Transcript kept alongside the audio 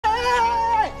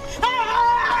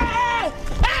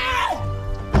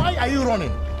running?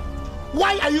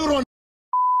 Why are you running?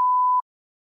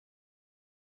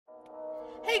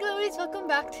 Hey glowies, welcome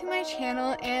back to my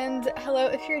channel, and hello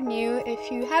if you're new.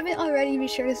 If you haven't already, be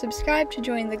sure to subscribe to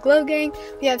join the Glow Gang.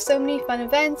 We have so many fun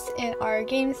events in our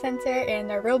game center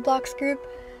and our Roblox group.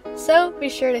 So be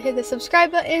sure to hit the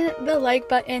subscribe button, the like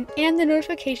button, and the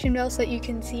notification bell so that you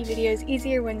can see videos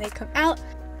easier when they come out.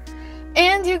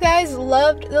 And you guys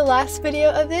loved the last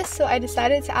video of this, so I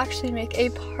decided to actually make a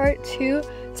part 2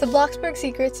 to Bloxburg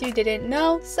secrets you didn't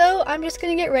know, so I'm just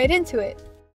gonna get right into it.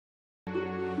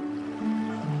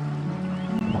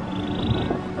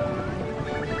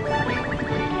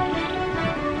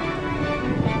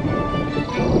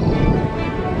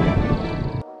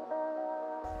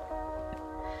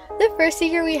 The first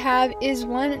secret we have is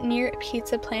one near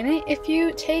Pizza Planet. If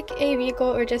you take a vehicle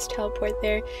or just teleport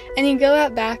there and you go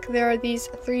out back, there are these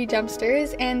 3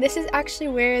 dumpsters, and this is actually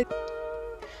where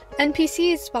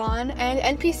NPCs spawn,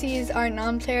 and NPCs are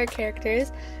non-player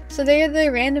characters, so they are the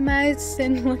randomized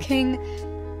sin-looking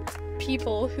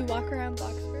people who walk around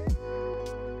Bloxburg.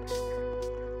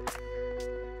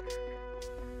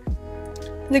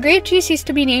 The grape juice used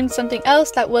to be named something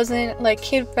else that wasn't like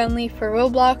kid-friendly for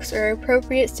Roblox or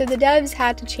appropriate, so the devs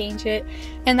had to change it,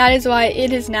 and that is why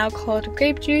it is now called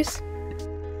grape juice.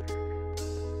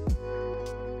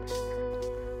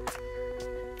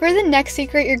 For the next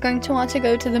secret, you're going to want to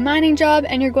go to the mining job,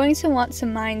 and you're going to want to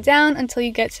mine down until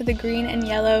you get to the green and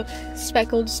yellow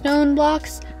speckled stone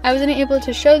blocks. I wasn't able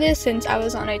to show this since I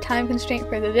was on a time constraint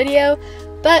for the video,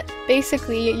 but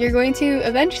basically you're going to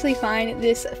eventually find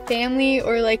this family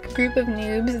or like group of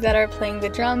noobs that are playing the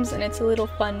drums, and it's a little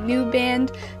fun noob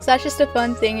band. So that's just a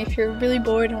fun thing if you're really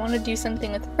bored and want to do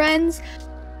something with friends.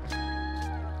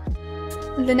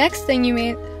 The next thing you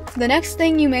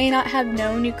may not have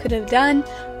known you could have done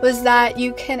was that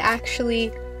you can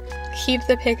actually keep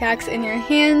the pickaxe in your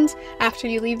hand after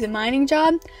you leave the mining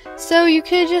job. So you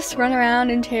could just run around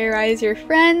and terrorize your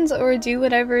friends or do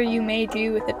whatever you may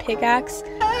do with a pickaxe.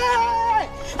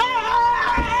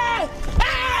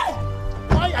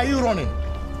 Why are you running?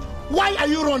 Why are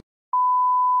you running?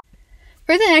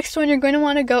 For the next one, you're going to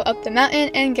want to go up the mountain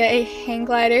and get a hang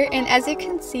glider, and as you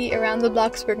can see around the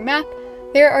Bloxburg map,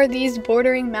 there are these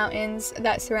bordering mountains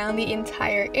that surround the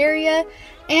entire area,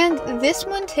 and this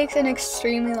one takes an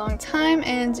extremely long time,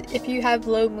 and if you have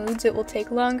low moods it will take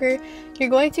longer. You're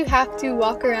going to have to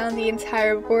walk around the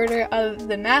entire border of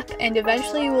the map, and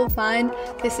eventually you will find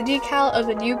this decal of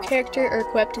a noob character or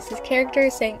Coeptus' character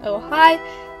saying "oh hi,"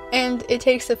 and it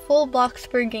takes a full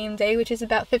Bloxburg game day, which is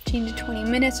about 15 to 20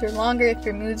 minutes or longer if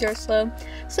your moods are slow.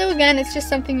 So again, it's just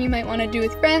something you might want to do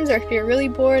with friends, or if you're really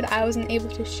bored. I wasn't able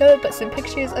to show it, but some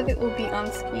pictures of it will be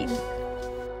on screen.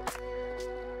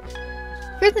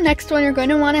 For the next one, you're going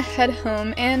to want to head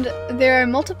home, and there are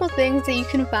multiple things that you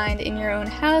can find in your own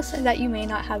house that you may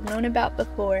not have known about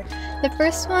before. The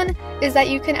first one is that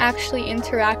you can actually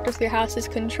interact with your house's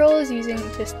controls using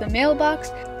just the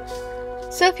mailbox.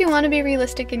 So if you want to be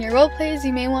realistic in your roleplays,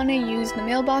 you may want to use the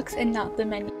mailbox and not the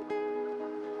menu.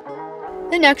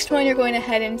 The next one you're going to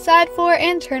head inside for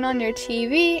and turn on your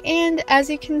TV, and as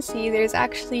you can see there's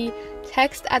actually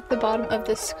text at the bottom of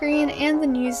the screen and the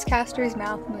newscaster's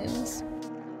mouth moves.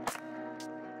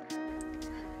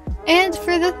 And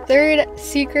for the third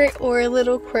secret or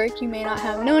little quirk you may not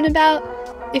have known about,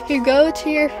 if you go to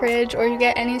your fridge or you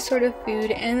get any sort of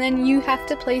food and then you have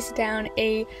to place down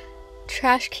a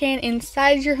trash can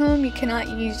inside your home, you cannot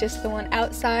use just the one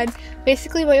outside.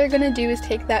 Basically what you're going to do is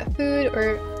take that food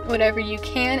or whatever you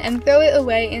can and throw it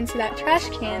away into that trash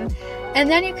can, and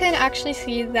then you can actually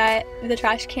see that the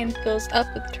trash can fills up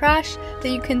with trash that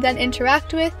you can then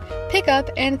interact with, pick up,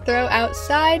 and throw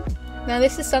outside. Now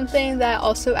this is something that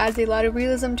also adds a lot of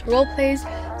realism to roleplays,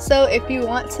 so if you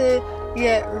want to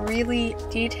get really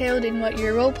detailed in what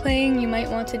you're roleplaying, you might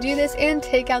want to do this and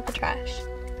take out the trash.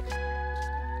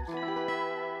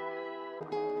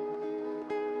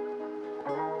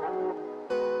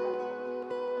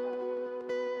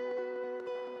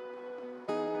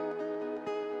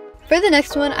 For the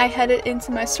next one, I headed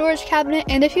into my storage cabinet,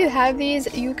 and if you have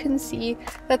these, you can see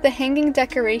that the hanging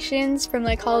decorations from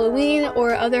like Halloween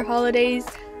or other holidays,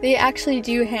 they actually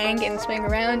do hang and swing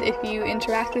around if you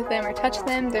interact with them or touch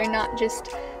them. They're not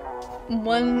just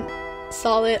one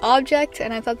solid object,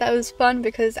 and I thought that was fun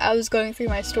because I was going through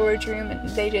my storage room and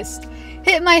they just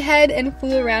hit my head and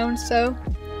flew around, so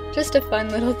just a fun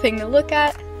little thing to look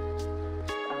at.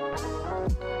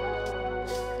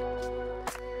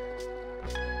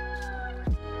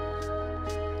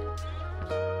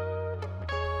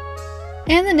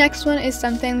 And the next one is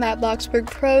something that Bloxburg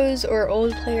pros or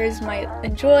old players might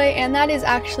enjoy, and that is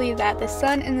actually that the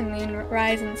sun and the moon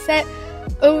rise and set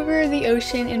over the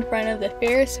ocean in front of the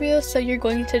Ferris wheel. So you're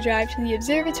going to drive to the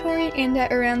observatory, and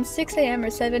at around 6 a.m. or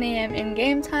 7 a.m. in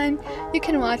game time, you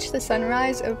can watch the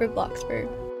sunrise over Bloxburg.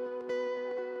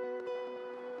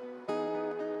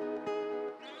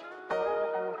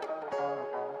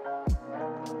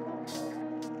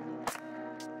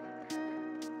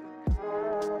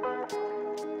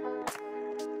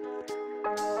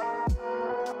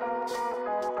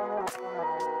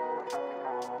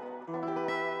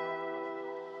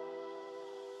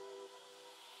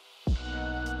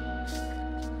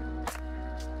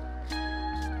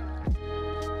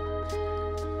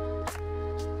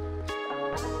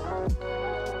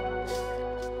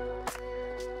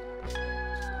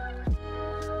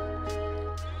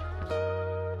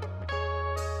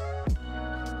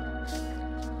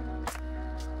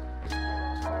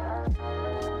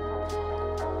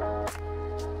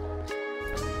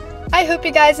 I hope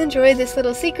you guys enjoyed this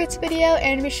little secrets video,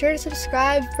 and be sure to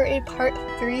subscribe for a part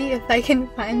 3 if I can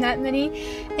find that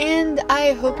many. And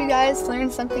I hope you guys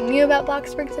learned something new about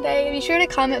Bloxburg today. Be sure to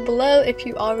comment below if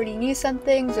you already knew some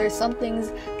things or some things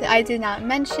that I did not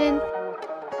mention.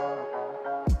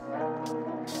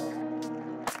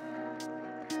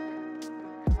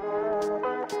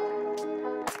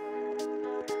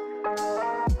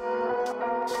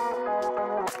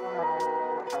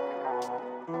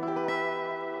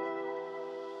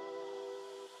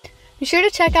 Be sure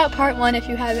to check out part 1 if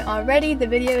you haven't already. The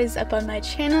video is up on my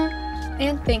channel,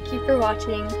 and thank you for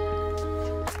watching.